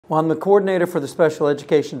Well, I'm the coordinator for the special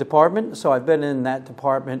education department, so I've been in that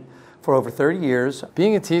department for over 30 years.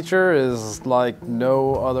 Being a teacher is like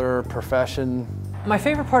no other profession. My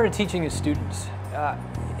favorite part of teaching is students.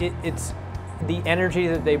 It's the energy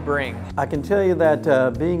that they bring. I can tell you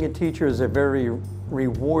that being a teacher is a very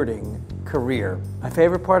rewarding career. My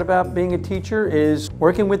favorite part about being a teacher is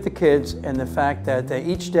working with the kids and the fact that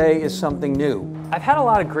each day is something new. I've had a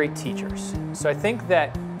lot of great teachers, so I think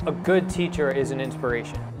that a good teacher is an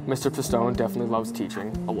inspiration. Mr. Pistone definitely loves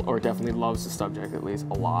teaching, or definitely loves the subject at least,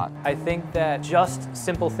 a lot. I think that just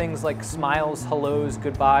simple things like smiles, hellos,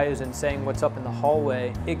 goodbyes, and saying what's up in the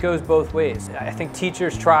hallway, it goes both ways. I think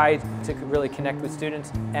teachers try to really connect with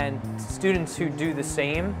students, and students who do the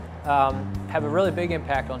same have a really big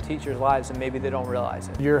impact on teachers' lives, and maybe they don't realize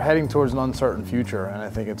it. You're heading towards an uncertain future, and I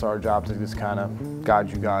think it's our job to just kind of guide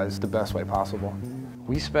you guys the best way possible.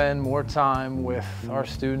 We spend more time with our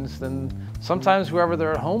students than sometimes whoever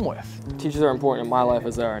they're at home with. Teachers are important in my life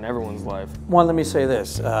as they are in everyone's life. One, let me say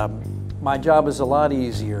this. My job is a lot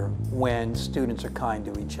easier when students are kind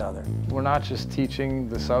to each other. We're not just teaching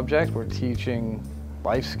the subject, we're teaching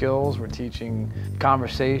life skills, we're teaching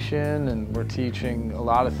conversation, and we're teaching a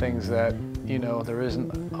lot of things that, you know, there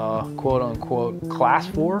isn't a quote-unquote class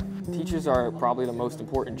for. Teachers are probably the most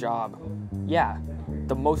important job. Yeah,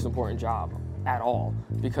 the most important job at all,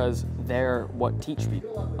 because they're what teach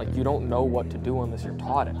people. Like, you don't know what to do unless you're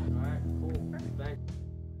taught it.